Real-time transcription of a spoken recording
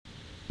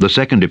The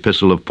second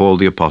epistle of Paul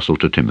the Apostle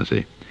to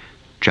Timothy,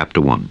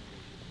 chapter 1.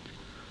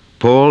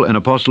 Paul, an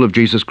apostle of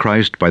Jesus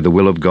Christ, by the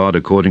will of God,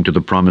 according to the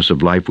promise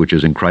of life which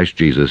is in Christ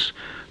Jesus,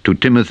 to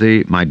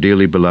Timothy, my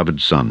dearly beloved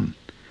son,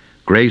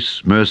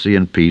 grace, mercy,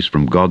 and peace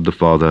from God the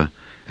Father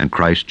and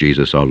Christ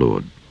Jesus our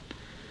Lord.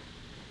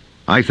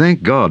 I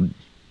thank God,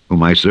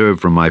 whom I serve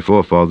from my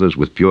forefathers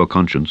with pure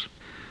conscience,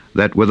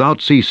 that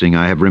without ceasing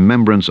I have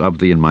remembrance of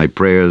thee in my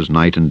prayers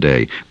night and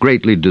day,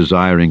 greatly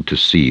desiring to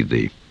see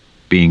thee,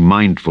 being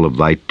mindful of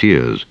thy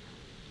tears,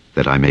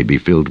 that I may be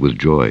filled with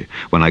joy,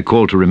 when I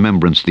call to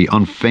remembrance the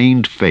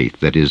unfeigned faith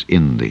that is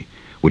in thee,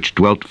 which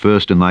dwelt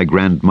first in thy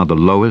grandmother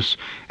Lois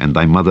and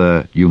thy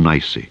mother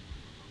Eunice,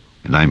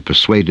 and I am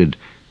persuaded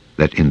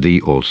that in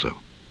thee also.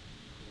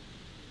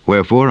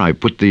 Wherefore I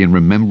put thee in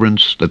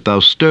remembrance that thou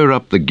stir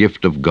up the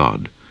gift of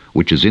God,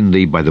 which is in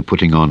thee by the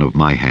putting on of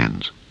my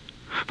hands.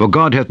 For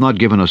God hath not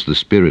given us the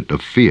spirit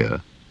of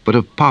fear, but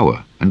of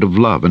power, and of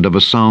love, and of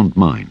a sound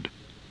mind.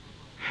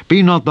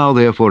 Be not thou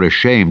therefore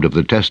ashamed of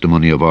the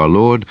testimony of our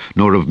Lord,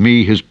 nor of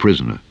me his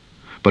prisoner,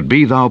 but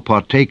be thou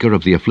partaker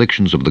of the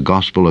afflictions of the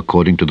gospel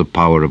according to the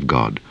power of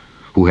God,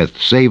 who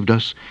hath saved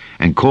us,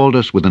 and called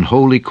us with an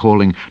holy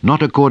calling,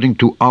 not according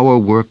to our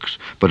works,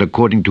 but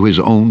according to his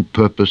own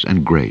purpose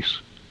and grace,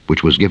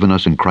 which was given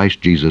us in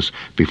Christ Jesus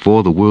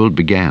before the world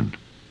began,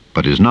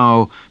 but is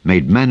now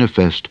made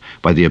manifest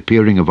by the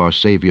appearing of our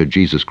Saviour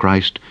Jesus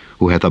Christ,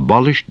 who hath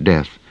abolished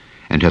death,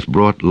 and hath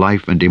brought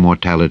life and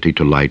immortality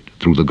to light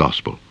through the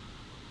gospel,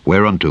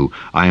 whereunto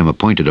I am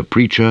appointed a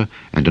preacher,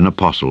 and an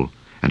apostle,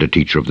 and a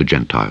teacher of the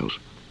Gentiles.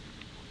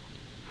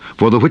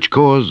 For the which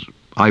cause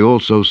I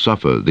also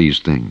suffer these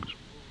things.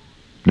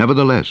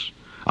 Nevertheless,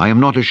 I am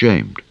not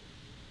ashamed,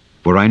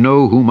 for I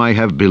know whom I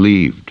have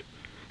believed,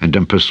 and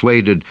am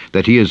persuaded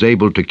that he is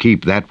able to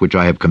keep that which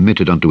I have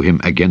committed unto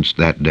him against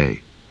that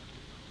day.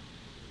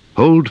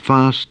 Hold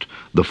fast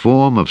the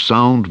form of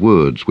sound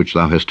words which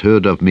thou hast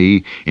heard of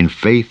me in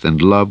faith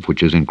and love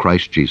which is in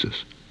Christ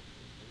Jesus.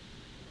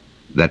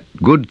 That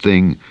good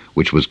thing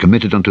which was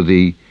committed unto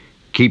thee,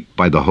 keep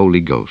by the Holy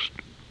Ghost,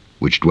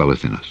 which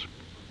dwelleth in us.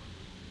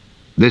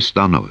 This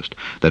thou knowest,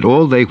 that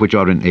all they which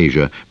are in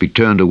Asia be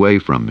turned away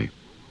from me,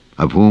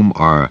 of whom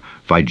are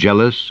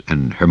Phygellus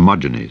and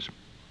Hermogenes.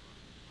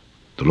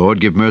 The Lord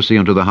give mercy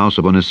unto the house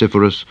of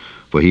Onesiphorus,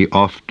 for he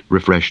oft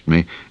refreshed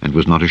me, and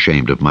was not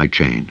ashamed of my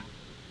chain.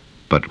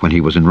 But when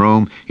he was in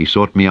Rome, he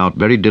sought me out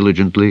very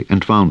diligently,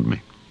 and found me.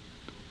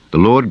 The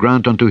Lord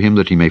grant unto him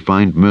that he may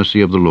find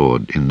mercy of the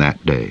Lord in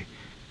that day.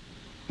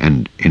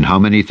 And in how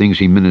many things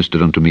he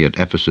ministered unto me at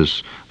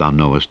Ephesus, thou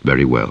knowest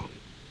very well.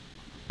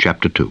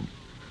 Chapter 2.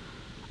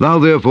 Thou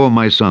therefore,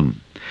 my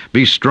son,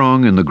 be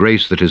strong in the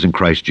grace that is in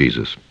Christ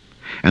Jesus.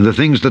 And the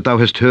things that thou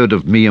hast heard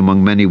of me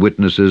among many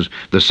witnesses,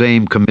 the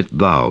same commit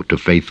thou to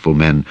faithful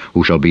men,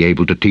 who shall be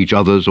able to teach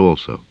others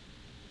also.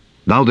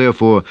 Thou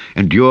therefore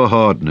endure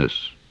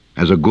hardness,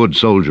 as a good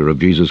soldier of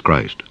Jesus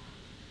Christ.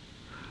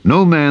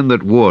 No man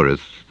that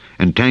warreth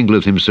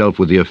entangleth himself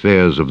with the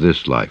affairs of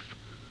this life,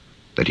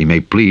 that he may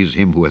please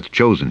him who hath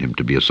chosen him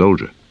to be a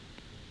soldier.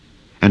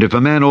 And if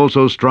a man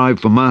also strive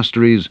for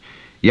masteries,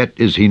 yet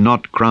is he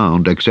not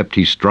crowned, except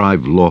he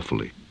strive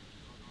lawfully.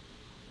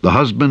 The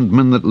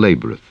husbandman that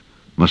laboureth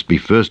must be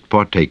first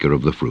partaker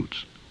of the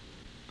fruits.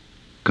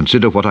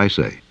 Consider what I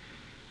say,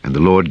 and the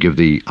Lord give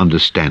thee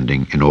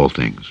understanding in all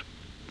things.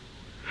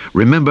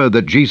 Remember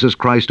that Jesus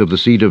Christ of the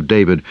seed of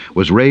David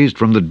was raised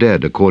from the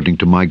dead according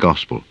to my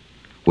gospel,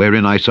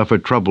 wherein I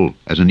suffered trouble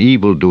as an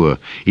evildoer,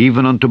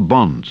 even unto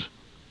bonds.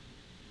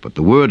 But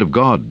the word of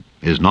God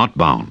is not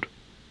bound.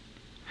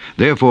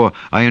 Therefore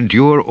I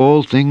endure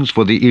all things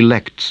for the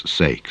elect's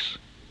sakes,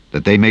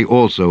 that they may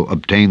also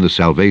obtain the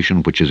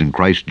salvation which is in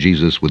Christ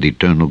Jesus with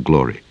eternal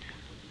glory.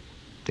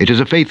 It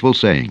is a faithful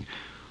saying,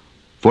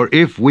 for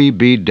if we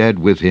be dead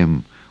with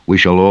him, we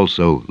shall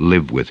also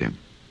live with him.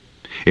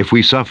 If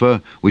we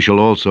suffer, we shall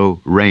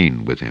also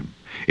reign with him.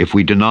 If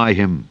we deny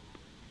him,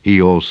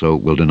 he also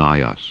will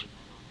deny us.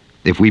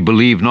 If we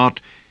believe not,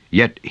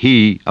 yet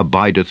he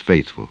abideth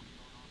faithful.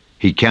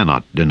 He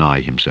cannot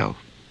deny himself.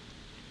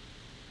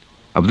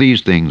 Of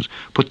these things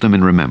put them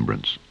in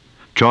remembrance,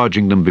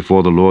 charging them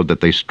before the Lord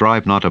that they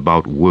strive not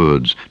about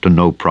words to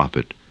no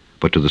profit,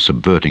 but to the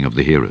subverting of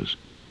the hearers.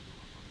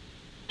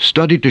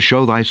 Study to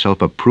show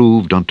thyself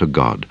approved unto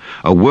God,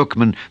 a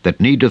workman that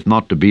needeth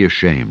not to be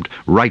ashamed,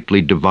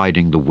 rightly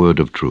dividing the word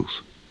of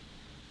truth.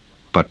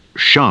 But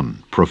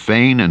shun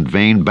profane and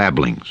vain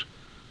babblings,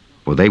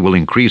 for they will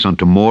increase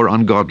unto more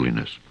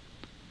ungodliness.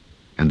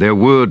 And their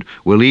word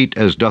will eat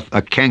as doth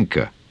a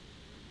canker,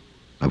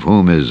 of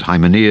whom is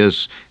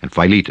Hymenaeus and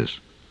Philetus,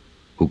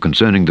 who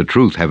concerning the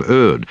truth have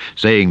erred,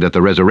 saying that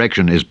the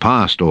resurrection is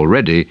past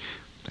already,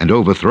 and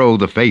overthrow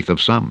the faith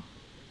of some.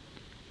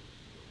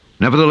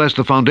 Nevertheless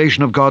the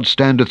foundation of God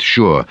standeth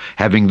sure,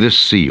 having this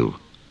seal,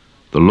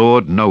 The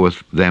Lord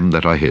knoweth them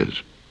that are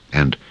his,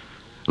 and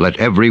let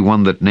every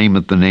one that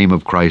nameth the name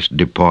of Christ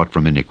depart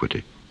from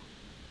iniquity.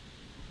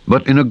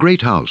 But in a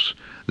great house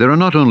there are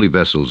not only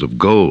vessels of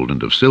gold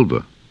and of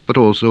silver, but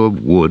also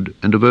of wood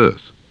and of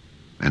earth,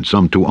 and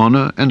some to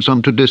honor and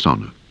some to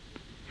dishonor.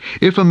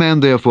 If a man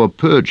therefore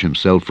purge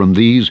himself from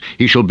these,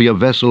 he shall be a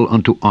vessel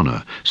unto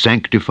honor,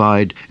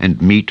 sanctified,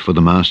 and meet for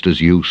the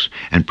master's use,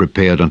 and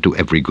prepared unto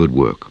every good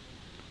work.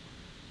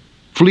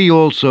 Flee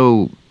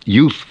also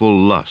youthful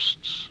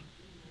lusts,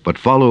 but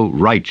follow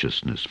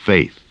righteousness,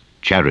 faith,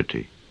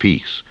 charity,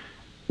 peace,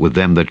 with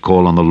them that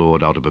call on the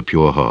Lord out of a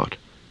pure heart.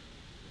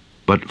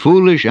 But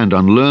foolish and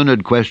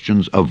unlearned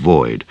questions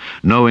avoid,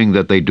 knowing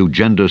that they do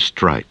gender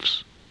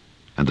strifes.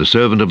 And the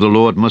servant of the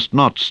Lord must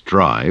not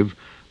strive,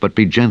 but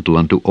be gentle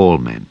unto all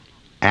men,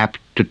 apt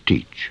to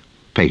teach,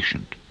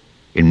 patient,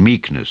 in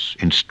meekness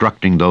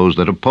instructing those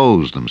that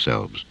oppose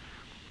themselves,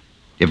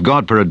 if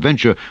God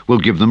peradventure will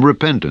give them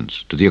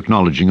repentance to the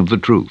acknowledging of the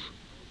truth,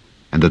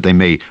 and that they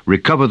may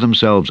recover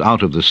themselves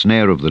out of the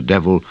snare of the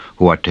devil,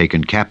 who are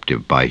taken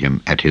captive by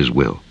him at his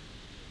will.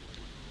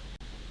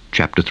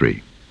 Chapter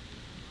 3.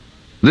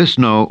 This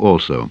know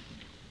also,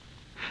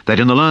 that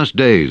in the last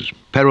days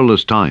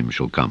perilous times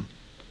shall come.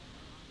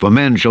 For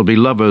men shall be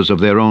lovers of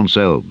their own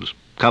selves,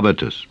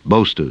 covetous,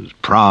 boasters,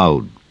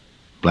 proud,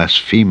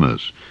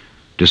 blasphemers,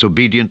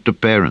 disobedient to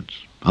parents,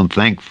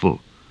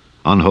 unthankful,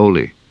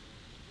 unholy,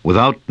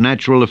 without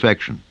natural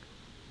affection,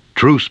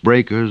 truce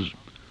breakers,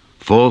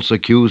 false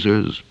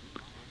accusers,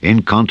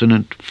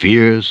 incontinent,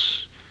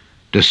 fierce,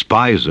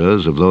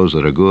 despisers of those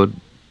that are good,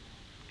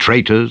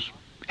 traitors,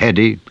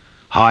 heady,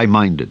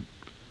 high-minded,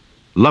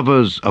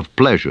 lovers of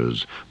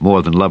pleasures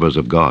more than lovers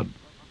of God,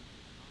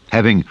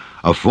 having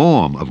a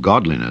form of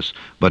godliness,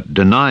 but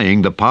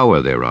denying the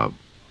power thereof.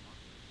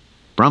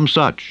 From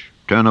such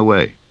turn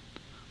away,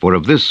 for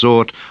of this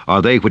sort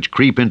are they which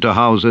creep into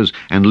houses,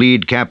 and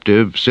lead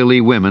captive silly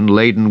women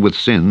laden with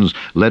sins,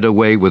 led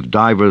away with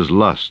divers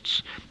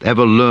lusts,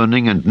 ever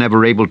learning and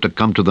never able to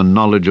come to the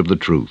knowledge of the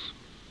truth.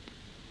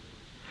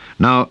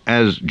 Now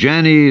as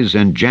Jannes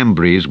and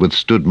Jambres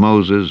withstood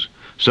Moses,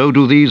 so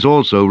do these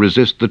also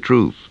resist the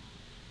truth.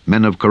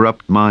 Men of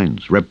corrupt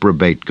minds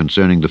reprobate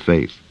concerning the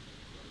faith.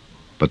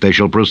 But they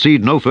shall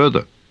proceed no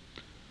further,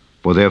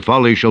 for their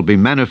folly shall be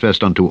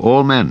manifest unto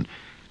all men,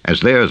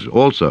 as theirs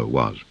also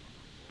was.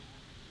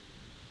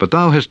 But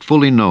thou hast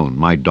fully known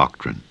my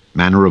doctrine,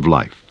 manner of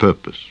life,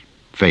 purpose,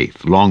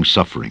 faith,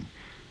 long-suffering,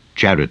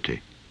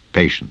 charity,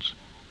 patience,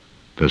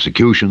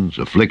 persecutions,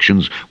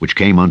 afflictions, which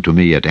came unto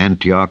me at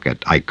Antioch,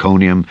 at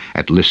Iconium,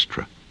 at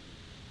Lystra.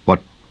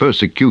 What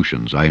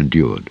persecutions I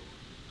endured!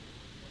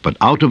 But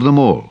out of them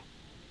all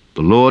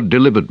the Lord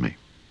delivered me.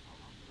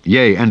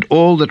 Yea, and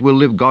all that will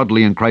live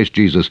godly in Christ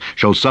Jesus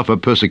shall suffer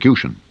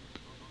persecution.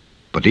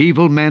 But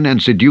evil men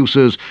and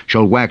seducers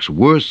shall wax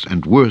worse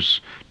and worse,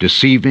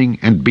 deceiving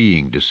and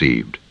being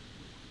deceived.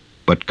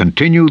 But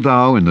continue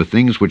thou in the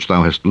things which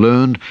thou hast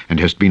learned and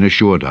hast been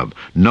assured of,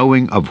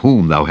 knowing of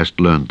whom thou hast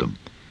learned them,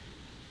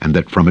 and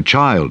that from a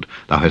child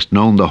thou hast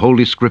known the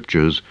holy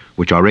Scriptures,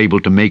 which are able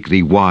to make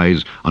thee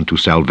wise unto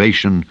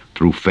salvation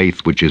through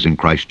faith which is in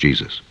Christ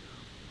Jesus.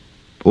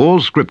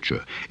 All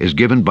Scripture is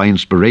given by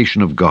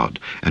inspiration of God,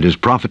 and is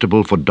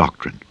profitable for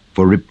doctrine,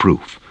 for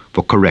reproof,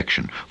 for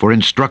correction, for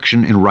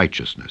instruction in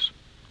righteousness,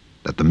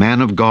 that the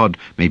man of God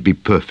may be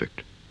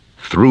perfect,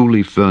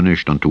 thoroughly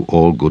furnished unto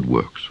all good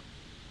works.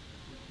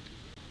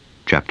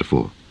 Chapter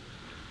 4.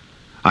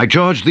 I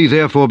charge thee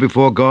therefore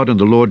before God and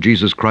the Lord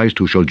Jesus Christ,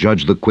 who shall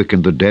judge the quick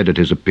and the dead at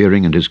his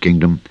appearing in his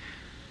kingdom,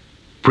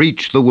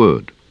 preach the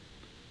word.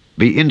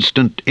 Be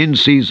instant in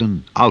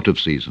season, out of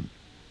season.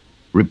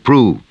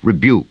 Reprove,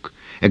 rebuke,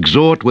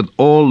 exhort with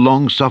all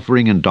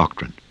long-suffering and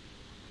doctrine.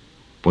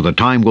 For the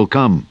time will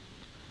come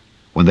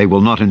when they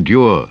will not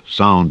endure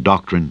sound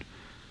doctrine,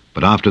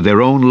 but after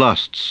their own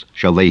lusts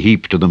shall they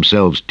heap to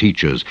themselves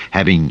teachers,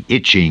 having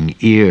itching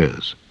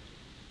ears.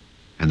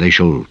 And they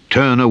shall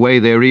turn away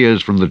their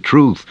ears from the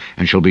truth,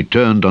 and shall be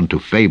turned unto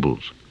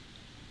fables.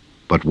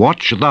 But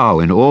watch thou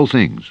in all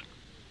things,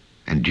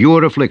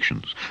 endure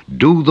afflictions,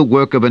 do the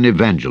work of an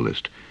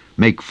evangelist,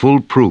 make full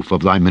proof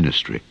of thy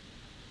ministry.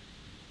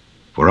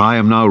 For I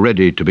am now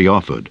ready to be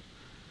offered,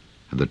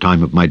 and the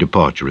time of my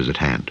departure is at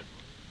hand.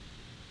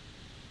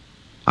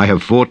 I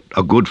have fought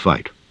a good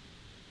fight.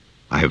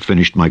 I have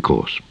finished my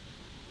course.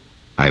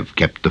 I have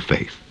kept the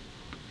faith.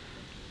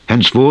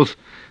 Henceforth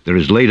there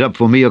is laid up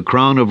for me a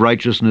crown of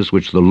righteousness,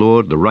 which the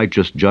Lord, the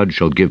righteous judge,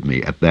 shall give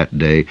me at that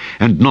day,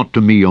 and not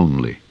to me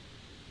only,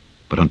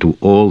 but unto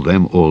all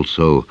them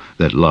also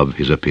that love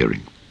his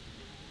appearing.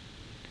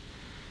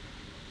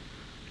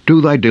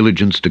 Do thy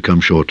diligence to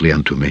come shortly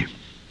unto me.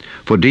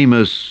 For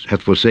Demas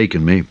hath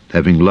forsaken me,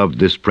 having loved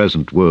this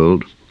present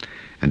world,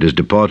 and is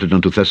departed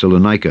unto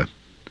Thessalonica,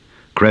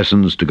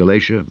 Crescens to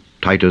Galatia,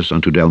 Titus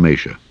unto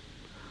Dalmatia.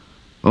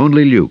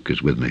 Only Luke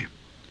is with me.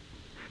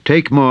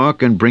 Take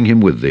Mark and bring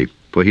him with thee,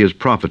 for he is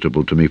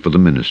profitable to me for the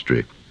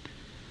ministry.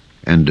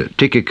 And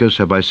Tychicus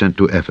have I sent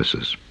to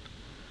Ephesus.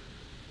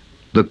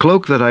 The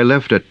cloak that I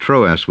left at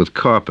Troas with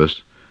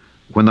Carpus,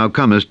 when thou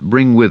comest,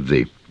 bring with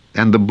thee,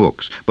 and the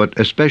books, but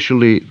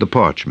especially the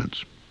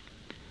parchments.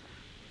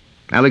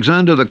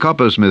 Alexander the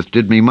coppersmith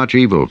did me much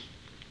evil.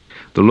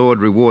 The Lord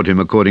reward him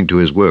according to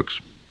his works,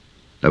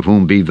 of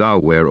whom be thou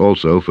ware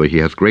also, for he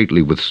hath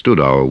greatly withstood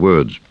our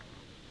words.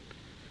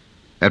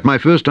 At my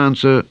first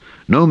answer,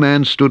 no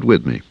man stood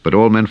with me, but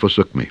all men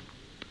forsook me.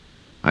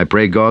 I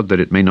pray God that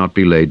it may not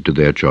be laid to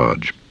their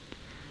charge.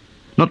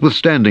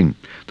 Notwithstanding,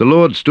 the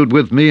Lord stood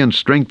with me and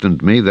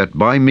strengthened me, that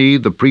by me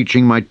the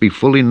preaching might be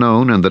fully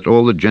known, and that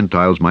all the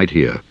Gentiles might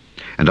hear.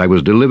 And I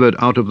was delivered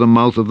out of the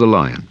mouth of the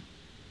lion.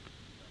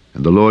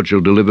 And the Lord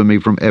shall deliver me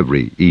from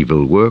every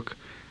evil work,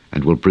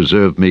 and will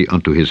preserve me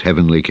unto his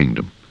heavenly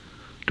kingdom,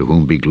 to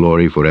whom be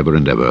glory forever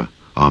and ever.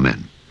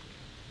 Amen.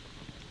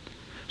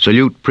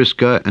 Salute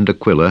Prisca and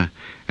Aquila,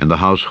 and the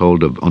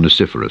household of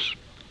Onesiphorus.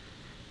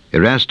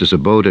 Erastus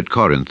abode at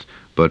Corinth,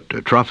 but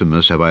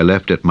Trophimus have I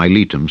left at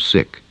Miletum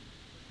sick.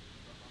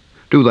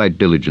 Do thy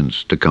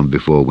diligence to come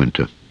before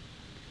winter.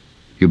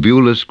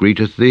 Eubulus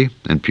greeteth thee,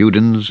 and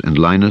Pudens, and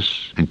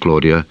Linus, and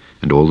Claudia,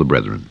 and all the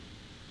brethren.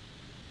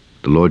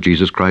 The Lord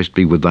Jesus Christ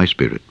be with thy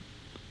spirit.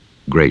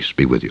 Grace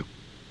be with you.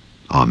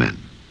 Amen.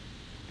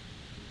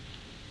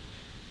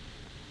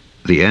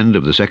 The end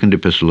of the second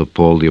epistle of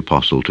Paul the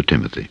Apostle to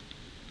Timothy.